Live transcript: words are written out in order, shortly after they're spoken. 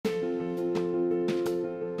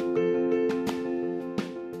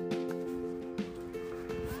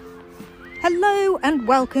Hello and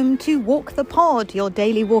welcome to Walk the Pod, your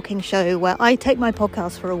daily walking show where I take my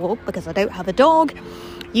podcast for a walk because I don't have a dog.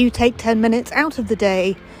 You take 10 minutes out of the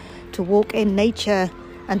day to walk in nature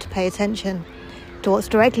and to pay attention to what's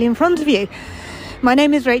directly in front of you. My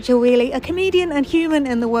name is Rachel Wheely, a comedian and human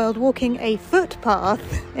in the world walking a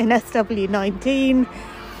footpath in SW19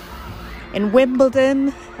 in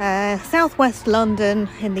Wimbledon, southwest London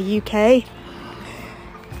in the UK.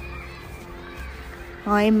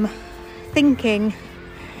 I'm thinking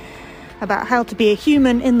about how to be a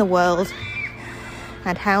human in the world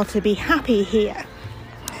and how to be happy here.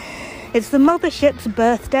 It's the mothership's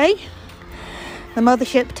birthday. The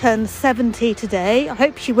mothership turns 70 today. I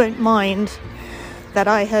hope she won't mind that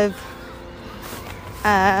I have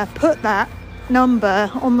put that number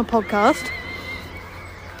on the podcast.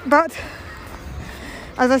 But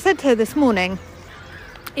as I said to her this morning,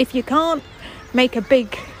 if you can't make a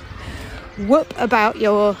big whoop about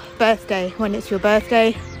your birthday when it's your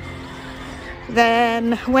birthday,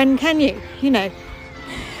 then when can you? You know,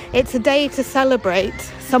 it's a day to celebrate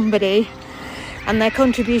somebody and their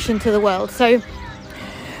contribution to the world. So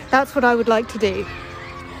that's what I would like to do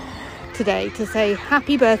today, to say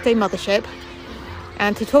happy birthday mothership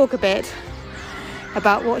and to talk a bit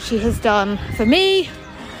about what she has done for me,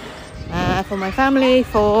 for my family,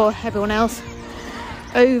 for everyone else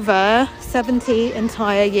over 70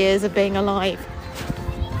 entire years of being alive.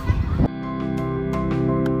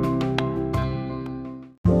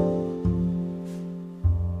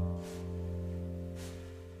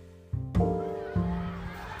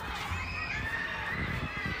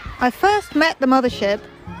 I first met the mothership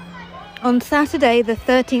on Saturday the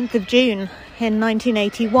 13th of June in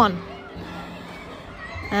 1981.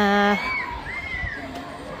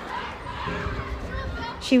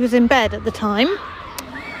 She was in bed at the time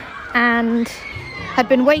and had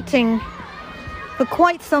been waiting for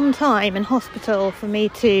quite some time in hospital for me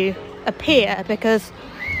to appear because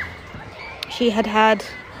she had had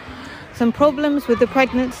some problems with the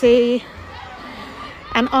pregnancy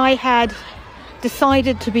and I had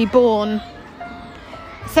decided to be born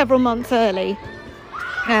several months early,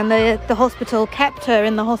 and the hospital kept her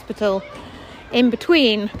in the hospital in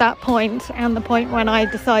between that point and the point when I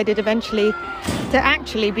decided eventually to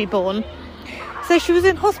actually be born. So she was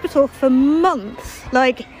in hospital for months,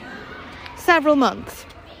 like several months.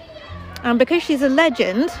 And because she's a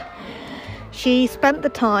legend, she spent the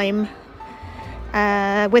time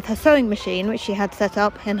with her sewing machine, which she had set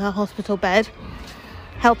up in her hospital bed,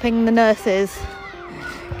 helping the nurses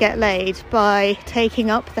get laid by taking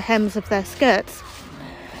up the hems of their skirts.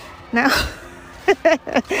 Now,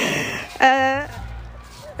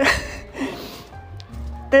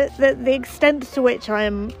 the extent to which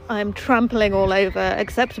I'm trampling all over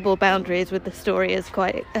acceptable boundaries with the story is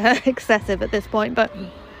quite excessive at this point, but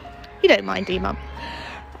you don't mind, do you, Mum?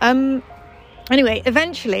 Anyway,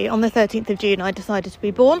 eventually on the 13th of June I decided to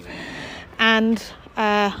be born, and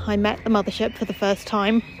I met the mothership for the first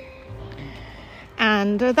time.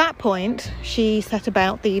 And at that point she set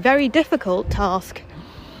about the very difficult task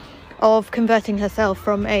of converting herself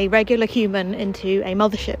from a regular human into a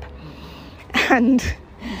mothership, and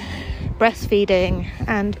breastfeeding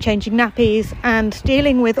and changing nappies and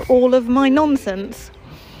dealing with all of my nonsense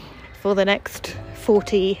for the next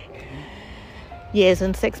 40 years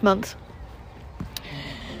and 6 months.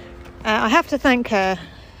 I have to thank her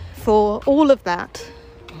for all of that,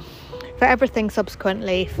 for everything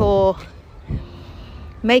subsequently, for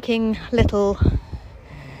making little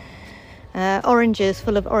oranges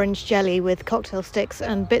full of orange jelly with cocktail sticks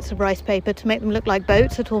and bits of rice paper to make them look like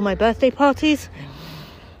boats at all my birthday parties,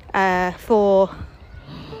 for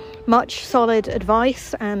much solid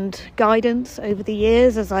advice and guidance over the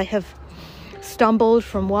years as I have stumbled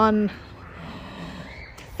from one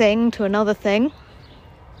thing to another thing,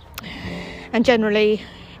 and generally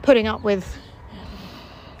putting up with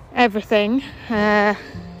everything.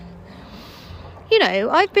 You know,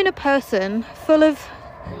 I've been a person full of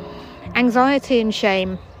anxiety and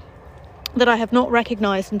shame that I have not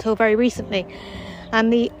recognised until very recently,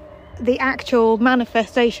 and the actual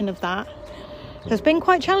manifestation of that has been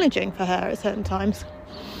quite challenging for her at certain times.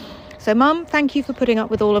 So, Mum, thank you for putting up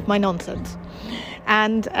with all of my nonsense.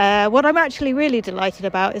 And what I'm actually really delighted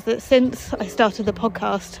about is that since I started the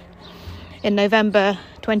podcast in November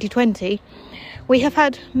 2020, we have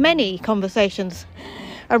had many conversations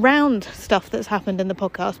around stuff that's happened in the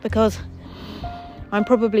podcast, because I'm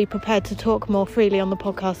probably prepared to talk more freely on the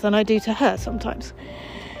podcast than I do to her sometimes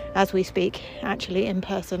as we speak, actually in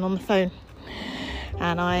person on the phone.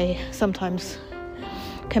 And I sometimes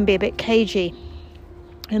can be a bit cagey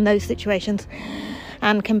in those situations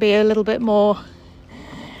and can be a little bit more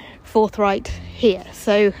forthright here.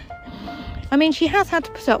 So, I mean, she has had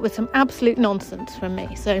to put up with some absolute nonsense from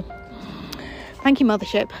me. So, thank you,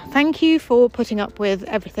 Mothership. Thank you for putting up with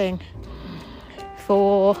everything,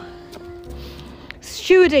 for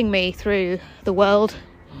stewarding me through the world.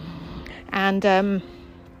 And I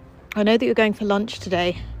know that you're going for lunch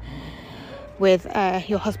today with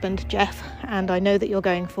your husband, Jeff, and I know that you're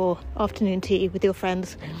going for afternoon tea with your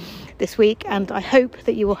friends this week, and I hope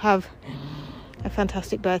that you will have a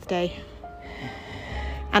fantastic birthday,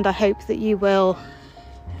 and I hope that you will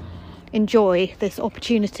enjoy this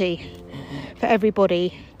opportunity for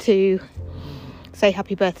everybody to say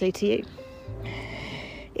happy birthday to you.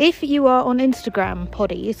 If you are on Instagram,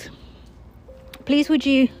 Poddies, please would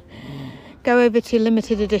you go over to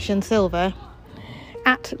Limited Edition Silver,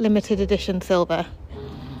 at Limited Edition Silver,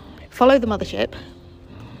 follow the Mothership,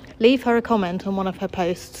 leave her a comment on one of her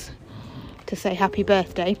posts to say happy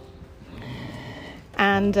birthday,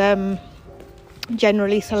 and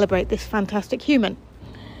generally celebrate this fantastic human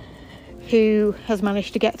who has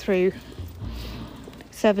managed to get through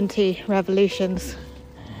 70 revolutions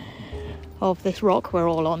of this rock we're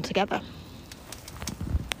all on together.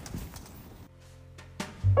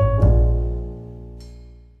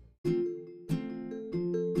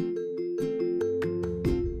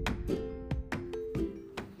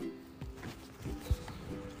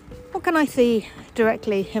 What can I see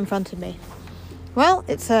directly in front of me? Well,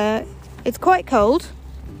 it's quite cold.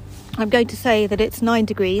 I'm going to say that it's 9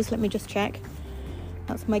 degrees. Let me just check.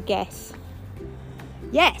 That's my guess.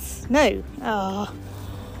 Yes, no.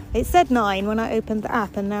 It said 9 when I opened the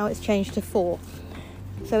app, and now it's changed to 4.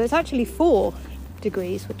 So it's actually 4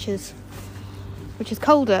 degrees, which is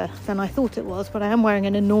colder than I thought it was, but I am wearing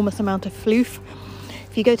an enormous amount of floof.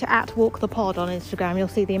 If you go to @WalkThePod on Instagram, you'll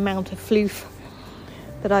see the amount of floof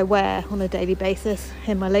that I wear on a daily basis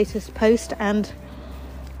in my latest post, and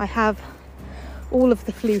I have all of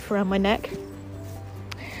the floof around my neck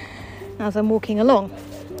as I'm walking along.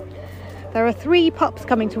 There are 3 pups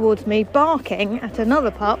coming towards me, barking at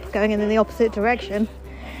another pup going in the opposite direction.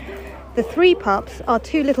 The 3 pups are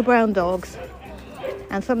 2 little brown dogs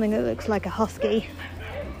and something that looks like a husky.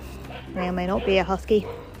 May or may not be a husky.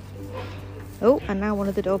 Oh, and now one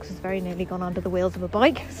of the dogs has very nearly gone under the wheels of a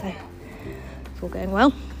bike, so all going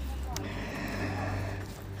well.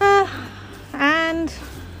 And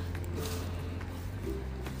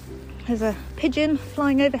there's a pigeon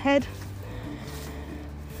flying overhead.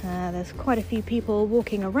 There's quite a few people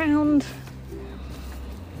walking around,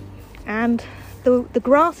 and the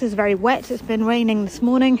grass is very wet. It's been raining this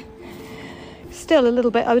morning. Still a little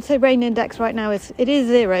bit. I would say rain index right now is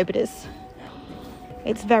 0, but it's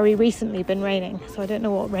very recently been raining, so I don't know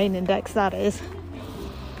what rain index that is.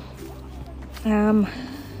 And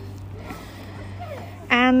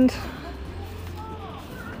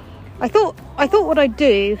I thought what I'd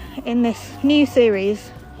do in this new series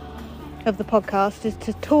of the podcast is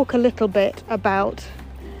to talk a little bit about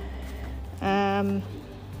a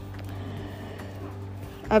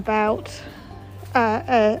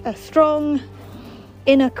strong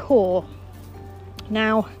inner core.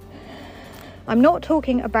 Now, I'm not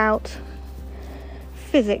talking about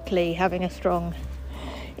physically having a strong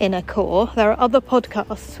inner core. There are other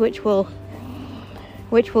podcasts which will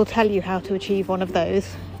tell you how to achieve one of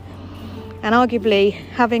those, and arguably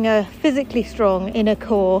having a physically strong inner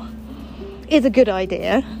core is a good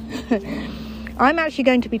idea. I'm actually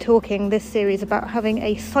going to be talking this series about having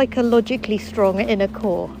a psychologically strong inner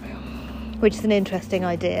core, which is an interesting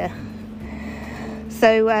idea.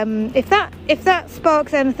 So if that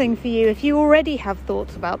sparks anything for you, if you already have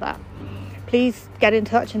thoughts about that, please get in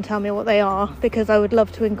touch and tell me what they are, because I would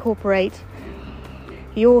love to incorporate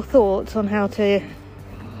your thoughts on how to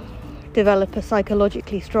develop a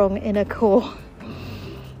psychologically strong inner core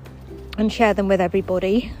and share them with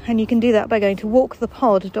everybody. And you can do that by going to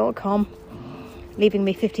walkthepod.com, leaving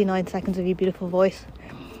me 59 seconds of your beautiful voice,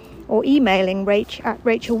 or emailing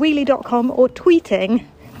rach@rachelwheely.com, or tweeting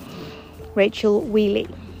Rachel Wheely.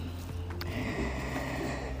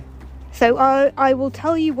 So I will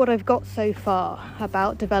tell you what I've got so far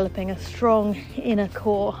about developing a strong inner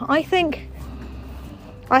core. I think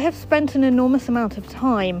I have spent an enormous amount of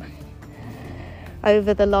time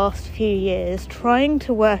over the last few years trying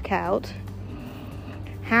to work out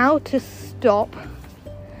how to stop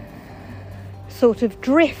sort of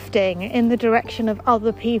drifting in the direction of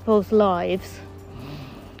other people's lives,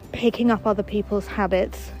 picking up other people's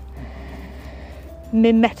habits,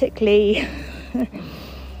 mimetically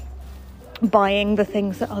buying the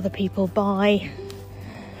things that other people buy,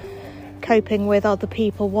 coping with other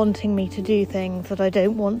people wanting me to do things that I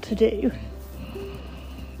don't want to do,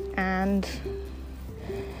 and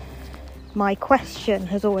my question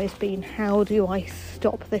has always been, how do I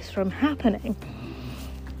stop this from happening?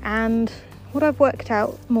 And what I've worked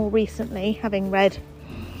out more recently, having read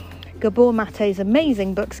Gabor Mate's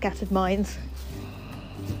amazing book Scattered Minds,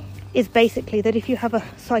 is basically that if you have a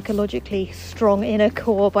psychologically strong inner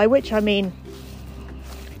core, by which I mean,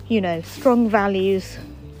 strong values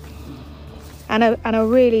and a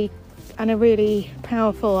really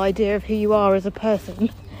powerful idea of who you are as a person,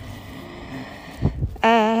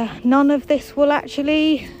 none of this will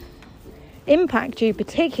actually impact you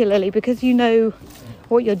particularly, because you know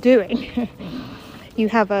what you're doing. You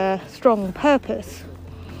have a strong purpose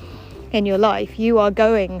in your life. You are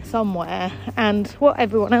going somewhere, and what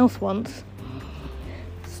everyone else wants,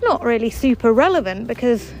 it's not really super relevant,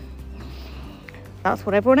 because that's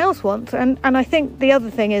what everyone else wants. And I think the other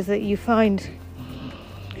thing is that you find,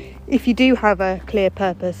 if you do have a clear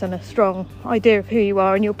purpose and a strong idea of who you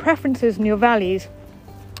are and your preferences and your values,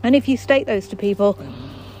 and if you state those to people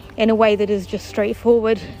in a way that is just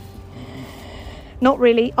straightforward, not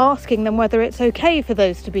really asking them whether it's okay for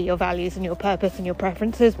those to be your values and your purpose and your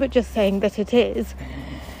preferences, but just saying that it is,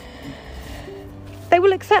 they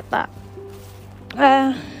will accept that.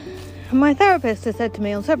 My therapist has said to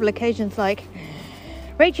me on several occasions, like,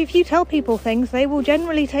 Rach, if you tell people things, they will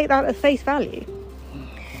generally take that at face value.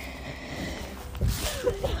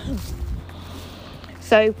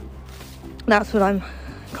 So that's what I'm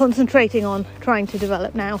concentrating on trying to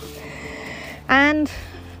develop now. And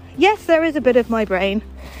yes, there is a bit of my brain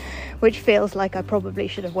which feels like I probably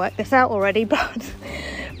should have worked this out already, but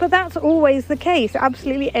that's always the case.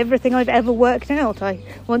 Absolutely everything I've ever worked out,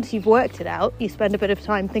 once you've worked it out, you spend a bit of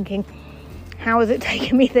time thinking, how has it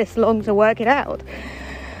taken me this long to work it out?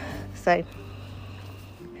 So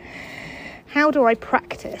how do I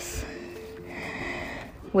practice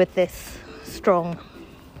with this strong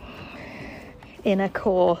inner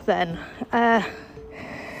core then?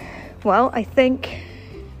 Well, I think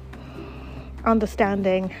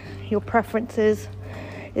understanding your preferences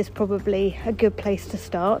is probably a good place to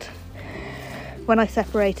start. When I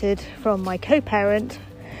separated from my co-parent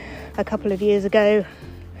a couple of years ago,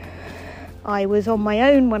 I was on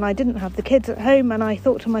my own when I didn't have the kids at home, and I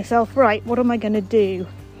thought to myself, right, what am I going to do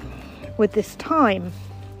with this time?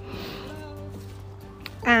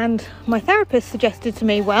 And my therapist suggested to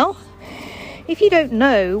me, well, if you don't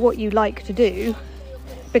know what you like to do,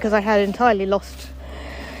 because I had entirely lost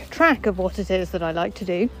track of what it is that I like to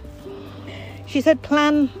do, she said,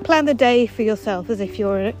 plan the day for yourself as if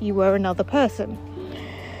you were another person.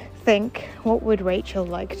 Think, what would Rachel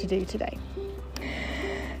like to do today?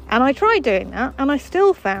 And I tried doing that, and I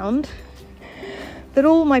still found that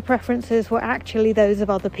all my preferences were actually those of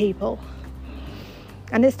other people.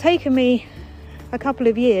 And it's taken me a couple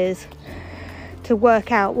of years to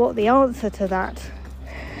work out what the answer to that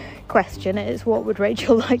question is. What would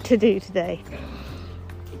Rachel like to do today?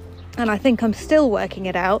 And I think I'm still working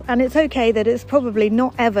it out, and it's okay that it's probably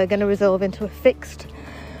not ever going to resolve into a fixed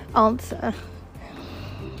answer.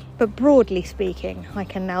 But broadly speaking, I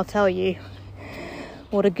can now tell you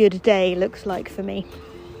what a good day looks like for me.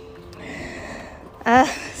 But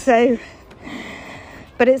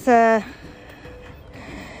it's a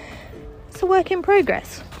work in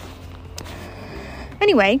progress.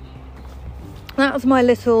 Anyway, that was my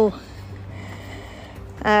little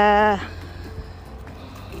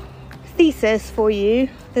thesis for you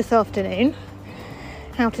this afternoon.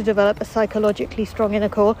 How to develop a psychologically strong inner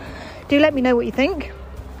core. Do let me know what you think,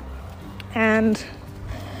 and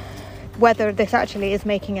whether this actually is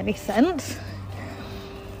making any sense.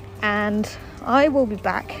 And I will be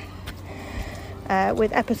back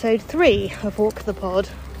with episode 3 of Walk the Pod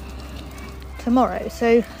tomorrow.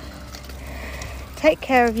 So take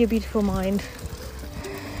care of your beautiful mind,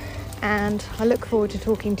 and I look forward to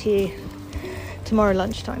talking to you tomorrow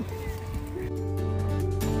lunchtime.